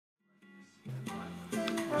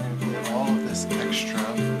this extra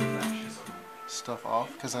stuff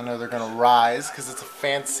off because I know they're gonna rise because it's a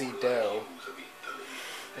fancy dough.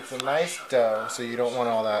 It's a nice dough, so you don't want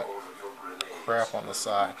all that crap on the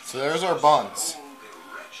side. So there's our buns.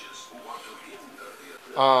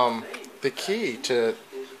 The key to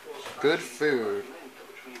good food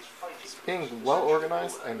is being well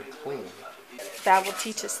organized and clean. That will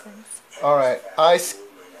teach us things. Alright, I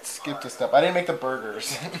skipped a step. I didn't make the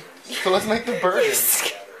burgers. So let's make the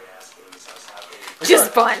burgers.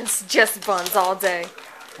 Just buns all day.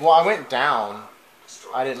 Well, I went down.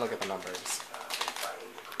 I didn't look at the numbers.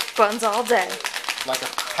 Buns all day. Like a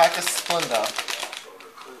pack of Splenda.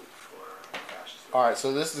 Alright,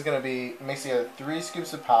 so this is going to be mixing together 3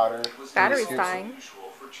 scoops of powder. Battery's dying.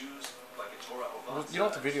 You don't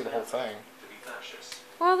have to video the whole thing.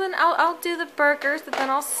 Well, then I'll do the burgers, but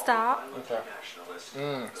then I'll stop. Okay.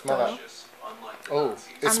 Smell that. Oh, it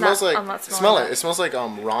I'm smells not like. smelling Smell that. it. It smells like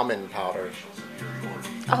ramen powder.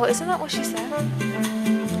 Oh, isn't that what she said?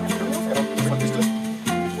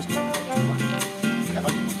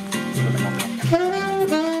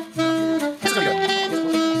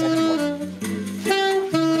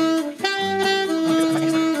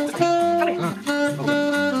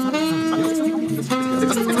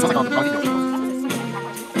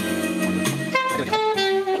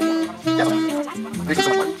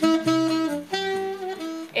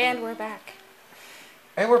 And we're back.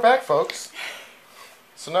 And we're back, folks.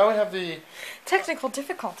 So now we have the. Technical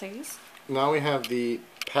difficulties. Now we have the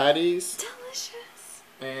patties. Delicious.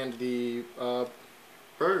 And the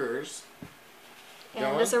burgers. And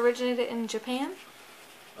going. this originated in Japan?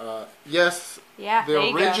 Yes. Yeah, The there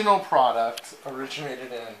you original product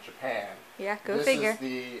originated in Japan. Yeah, go this figure. This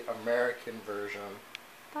is the American version.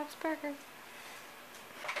 Bob's Burgers.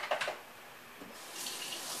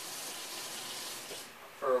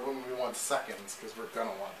 For when we want seconds, because we're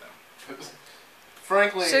gonna want them.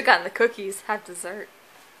 Frankly, Should have gotten the cookies. Have dessert.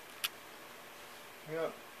 yeah,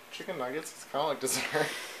 chicken nuggets. It's kind of like dessert.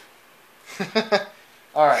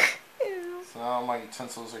 All right. Ew. So now my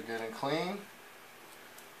utensils are good and clean.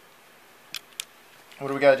 What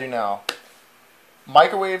do we gotta do now?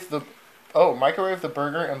 Microwave the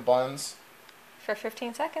burger and buns For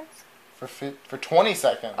 15 seconds. for 20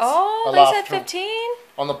 seconds. Oh, Allow they said for- 15?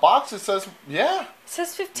 On the box it says yeah. It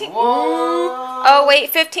says 15. Whoa. Ooh. Oh, wait,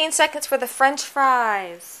 15 seconds for the French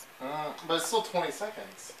fries. But it's still 20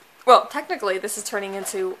 seconds. Well, technically, this is turning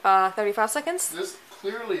into 35 seconds. This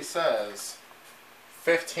clearly says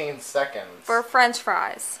 15 seconds. For French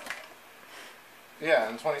fries. Yeah,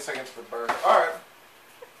 and 20 seconds for burger. Alright.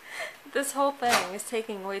 This whole thing is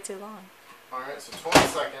taking way too long. Alright, so 20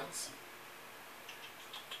 seconds.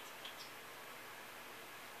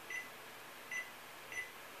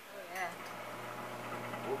 Oh, yeah.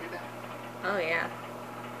 We'll be back. Oh, yeah.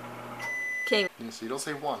 Okay. So you don't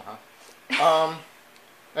say one, huh?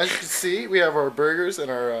 As you can see, we have our burgers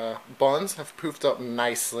and our buns have poofed up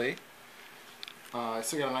nicely. It's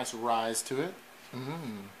still got a nice rise to it.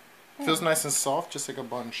 Feels nice and soft, just like a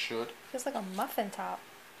bun should. Feels like a muffin top.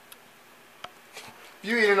 If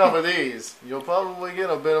you eat enough of these, you'll probably get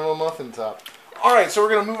a bit of a muffin top. Alright, so we're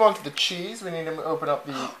going to move on to the cheese. We need to open up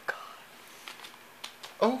the... Oh, God.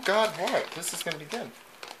 Oh, God, what? This is going to be good.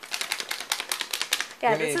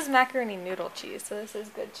 Yeah, this is macaroni noodle cheese, so this is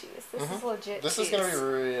good cheese. This is legit This cheese. is going to be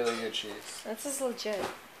really good cheese. This is legit.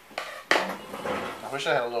 I wish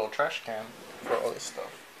I had a little trash can for all this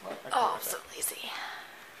stuff. Oh, I'm so lazy.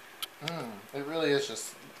 It really is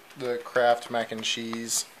just the Kraft mac and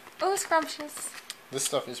cheese. Oh, scrumptious. This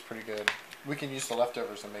stuff is pretty good. We can use the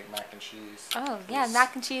leftovers and make mac and cheese. Oh, yeah,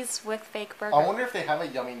 mac and cheese with fake burger. I wonder if they have a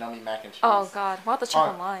Yummy Nummy mac and cheese. Oh, God. We'll have to check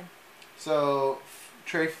online. So,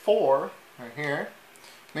 tray 4, right here,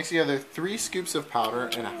 mix together 3 scoops of powder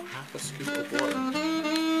and a half a scoop of water.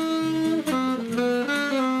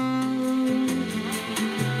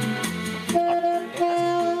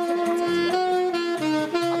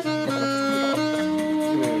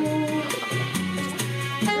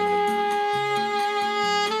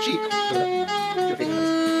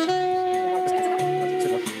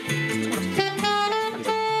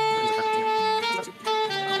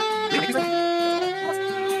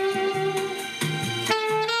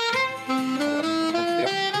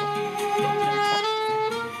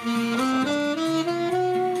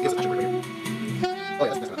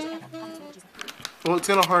 Well, it's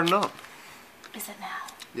gonna harden up. Is it now?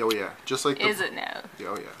 Yeah, oh yeah. Just like the... Is it now? Yeah,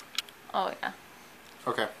 oh yeah. Oh, yeah.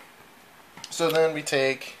 Okay. So then we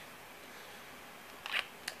take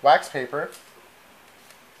wax paper.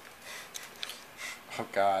 Oh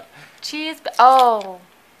God. Cheese. Oh.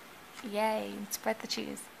 Yay. Spread the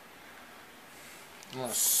cheese. I'm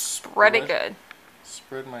gonna Spread it good.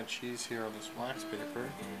 Spread my cheese here on this wax paper.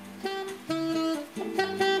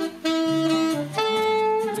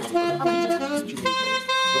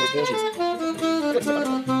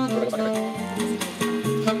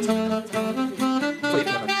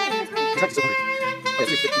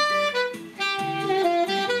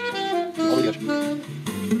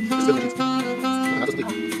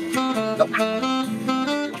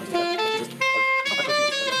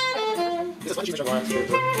 Wax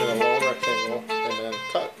paper in a long rectangle and then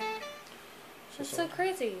cut. That's so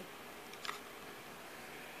crazy.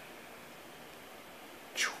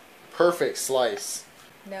 Perfect slice.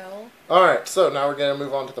 No. Alright, so now we're going to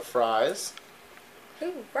move on to the fries.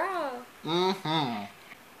 Hoorah! Mm-hmm.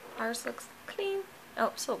 Ours looks clean. Oh,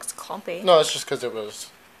 it still looks clumpy. No, it's just because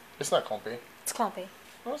it's not clumpy. It's clumpy.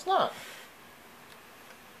 No, it's not.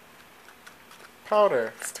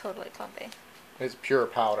 Powder. It's totally clumpy. It's pure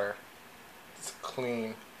powder. It's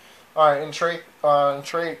clean. Alright, in tray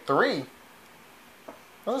 3.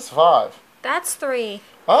 Oh, that's 5. That's 3.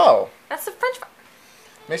 Oh. That's the French fry.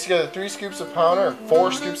 Mix together 3 scoops of powder and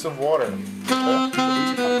 4 scoops of water.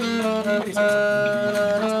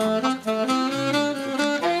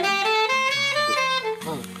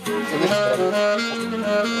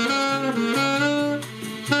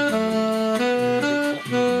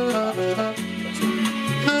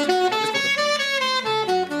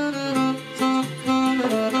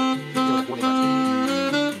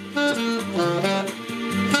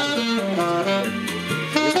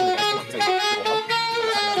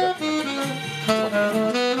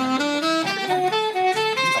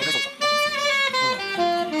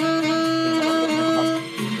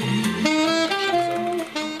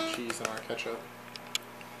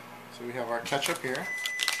 So we have our ketchup here.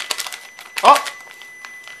 Oh!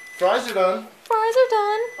 Fries are done. Fries are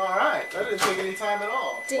done. Alright, that didn't take any time at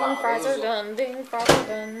all. Ding, wow, fries are done. Ding, fries are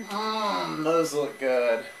done. Those look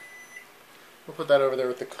good. We'll put that over there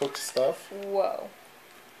with the cooked stuff. Whoa.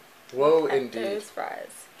 Whoa, Look at indeed. those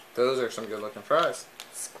fries. Those are some good looking fries.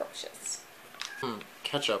 Scrumptious.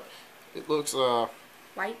 Ketchup. It looks,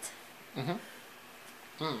 White.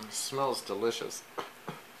 smells delicious.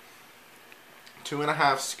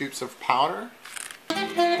 2.5 scoops of powder.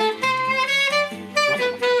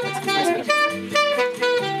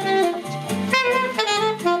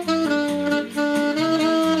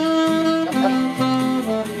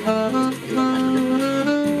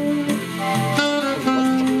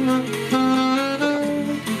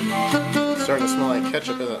 Starting to smell like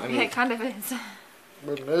ketchup, isn't it? I mean, Yeah, it kind of is.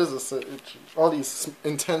 but it is all these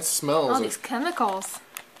intense smells. All these chemicals.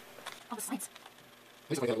 All the science.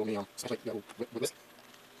 At least I got a little meat especially with this.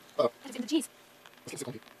 It's in the cheese. Let's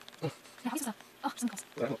get Yeah, how is this? Oh, some comes.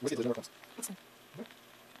 Where's the comes? Looks good.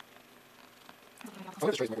 I'm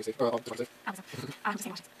going to try my safe. I'll try safe. I'm just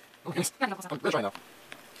saying watch it. Okay. Gotta go I'm going to try now.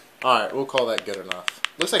 Alright, we'll call that good enough.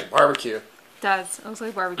 Looks like barbecue. It does. It looks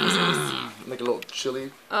like barbecue sauce. Like a little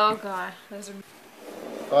chili. Oh god. Those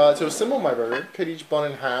are... To assemble my burger, cut each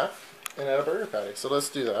bun in half and add a burger patty. So let's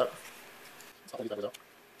do that.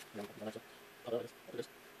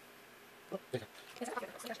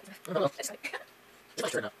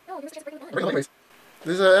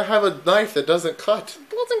 I have a knife that doesn't cut. It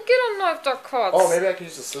doesn't get a knife that cuts. Oh, maybe I can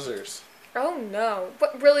use the scissors. Oh no.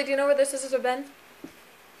 But really, do you know where the scissors have been?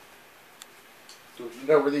 Do you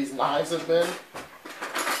know where these knives have been?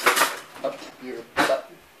 Up your butt.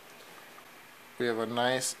 We have a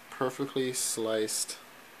nice, perfectly sliced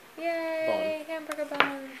Yay! bun. Hamburger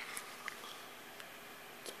bun.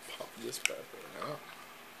 Let's pop this bad boy out.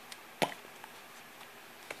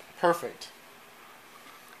 Perfect.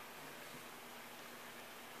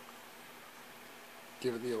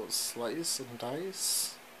 Give it the old slice and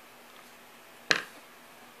dice.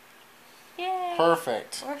 Yay!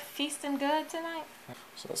 Perfect. We're feasting good tonight.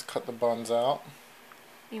 So let's cut the buns out.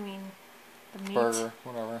 You mean the meat? Burger,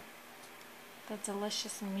 whatever. The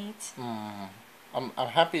delicious meat. I'm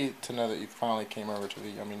happy to know that you finally came over to the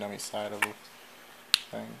Yummy Nummy side of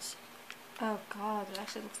things. Oh god, it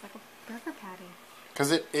actually looks like a burger patty.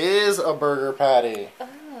 Because it is a burger patty. Ugh.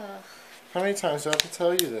 How many times do I have to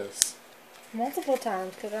tell you this? Multiple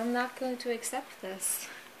times, because I'm not going to accept this.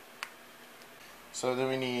 So then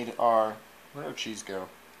we need our... Where'd our cheese go?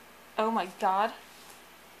 Oh my god.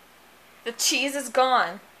 The cheese is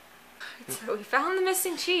gone. So we found the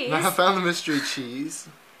missing cheese. I found the mystery cheese.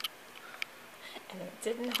 And it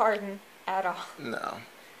didn't harden at all. No.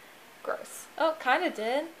 Gross. Oh, it kind of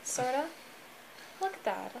did. Sort of. Look at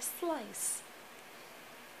that. A slice.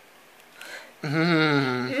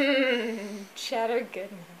 Cheddar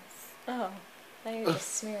goodness. Oh, now you're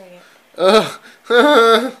just smearing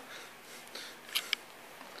it.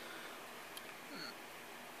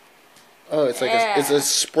 it's like it's a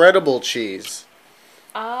spreadable cheese.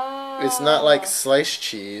 Oh. It's not like sliced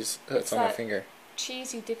cheese. Oh, it's on my that finger.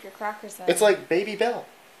 cheese you dip your crackers in. It's like Baby Bell.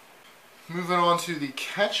 Moving on to the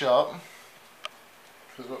ketchup.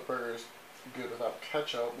 Because what burger's good without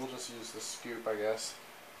ketchup? We'll just use the scoop, I guess.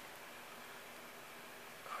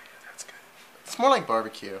 Oh yeah, that's good. It's more like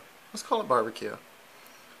barbecue. Let's call it barbecue.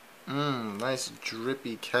 Nice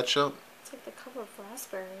drippy ketchup. It's like the cover of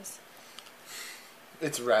raspberries.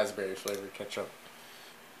 It's raspberry flavored ketchup.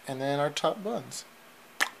 And then our top buns.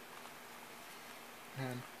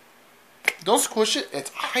 And don't squish it. It's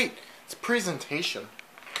height. It's presentation.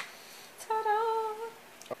 Ta-da!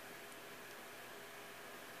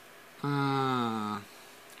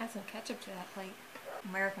 Add some ketchup to that plate.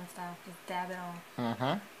 American style. Just dab it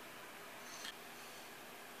on.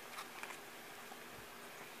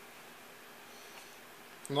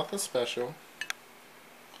 Nothing special.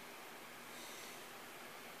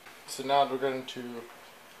 So now we're going to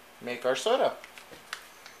make our soda.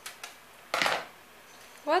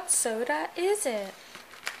 What soda is it?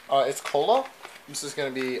 It's cola. This is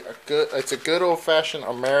going to be it's a good old-fashioned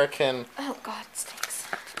American. Oh God, it stinks.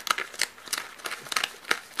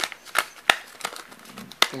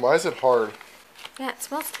 Why is it hard? Yeah, it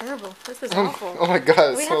smells terrible. This is awful. Oh my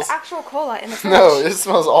God, it we smells. have actual cola in the fridge. No, it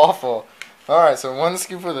smells awful. Alright, so 1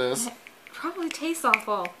 scoop of this. It probably tastes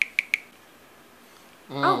awful.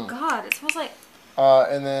 Oh God, it smells like.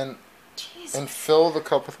 And then Jeez. and fill the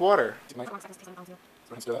cup with water.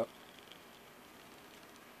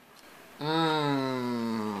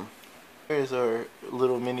 Here's our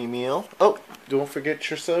little mini meal. Oh, don't forget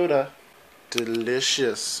your soda.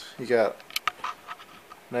 Delicious. You got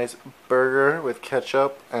nice burger with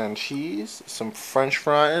ketchup and cheese, some French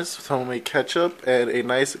fries with homemade ketchup, and a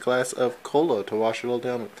nice glass of cola to wash it all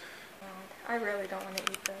down with. I really don't want to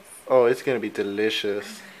eat this. Oh, it's gonna be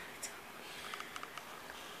delicious.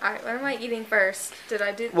 Alright, what am I eating first? Did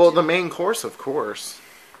I do... Well, the main course, of course.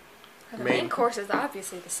 The main course is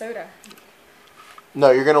obviously the soda.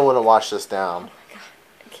 No, you're gonna want to wash this down. Oh my God,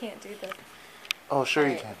 I can't do this. Oh, sure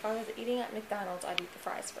you Alright, can. if I was eating at McDonald's, I'd eat the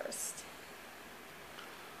fries first.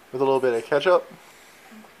 With a little bit of ketchup.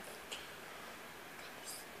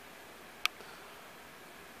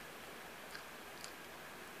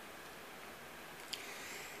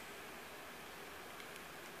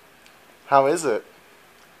 How is it?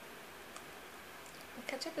 The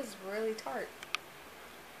ketchup is really tart.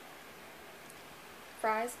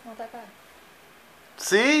 Fries, not that bad.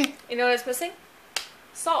 See? You know what it's missing?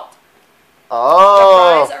 Salt.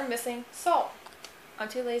 Oh. The fries are missing salt. I'm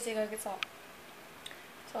too lazy to go get salt.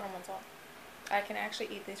 So I don't want salt. I can actually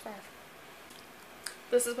eat these fries.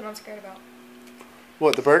 This is what I'm scared about.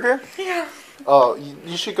 What, the burger? Yeah. Oh,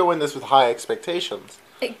 you should go in this with high expectations.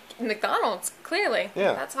 McDonald's, clearly.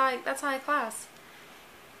 Yeah. That's high class.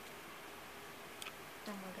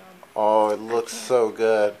 Oh my God. Oh, it looks so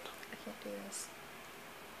good. I can't do this.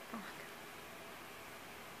 Oh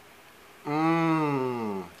my God.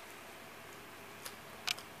 Mmm.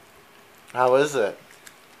 How is it?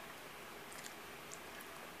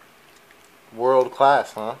 World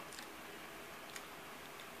class, huh?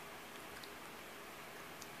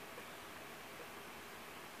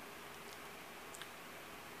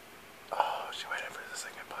 Oh, she waited for the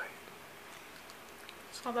second bite.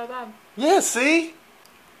 It's not that bad. Yeah, see?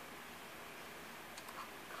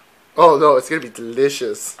 Oh no, it's gonna be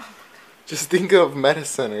delicious. Just think of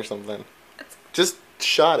medicine or something. Just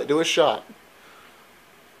shot it. Do a shot.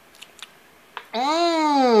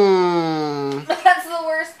 Mmm. That's the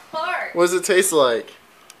worst part. What does it taste like?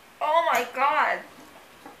 Oh my God.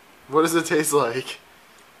 What does it taste like?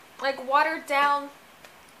 Like watered down.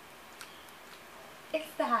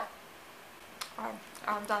 It's that.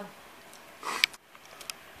 I'm done.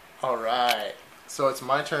 Alright. So it's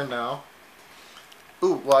my turn now.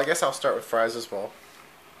 Ooh, well I guess I'll start with fries as well.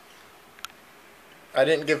 I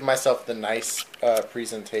didn't give myself the nice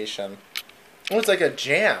presentation. Oh, it's like a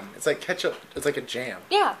jam. It's like ketchup. It's like a jam.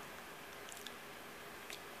 Yeah.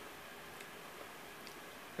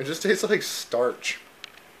 It just tastes like starch.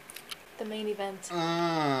 The main event.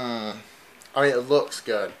 Mmm. I mean, it looks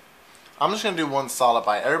good. I'm just going to do one solid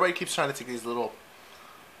bite. Everybody keeps trying to take these little...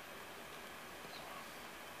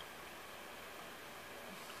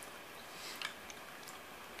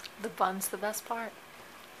 The bun's the best part.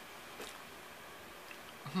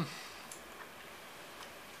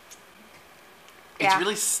 It's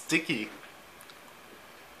really sticky.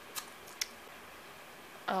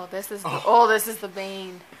 Oh, this is the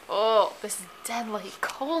main. Oh, this is deadly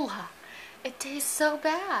cola. It tastes so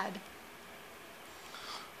bad.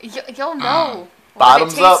 You'll know what it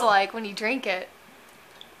Bottoms tastes up. like when you drink it.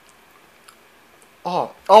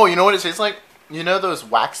 Oh, you know what it tastes like? You know those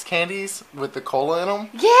wax candies with the cola in them?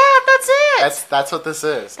 Yeah, that's it. That's what this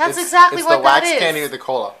is. That's exactly what that is. It's the wax candy with the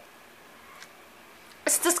cola.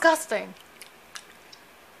 It's disgusting.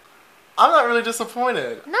 I'm not really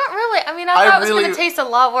disappointed. Not really. I mean, I thought it was going to taste a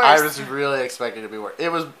lot worse. I was really expecting it to be worse. It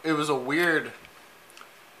was a weird...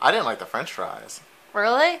 I didn't like the French fries.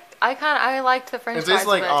 Really? I liked the French fries. It tastes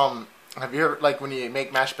like, have you ever, like when you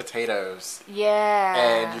make mashed potatoes? Yeah.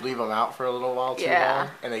 And you leave them out for a little while too long,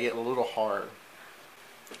 and they get a little hard.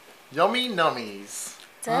 Yummy Nummies.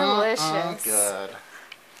 Delicious. Good.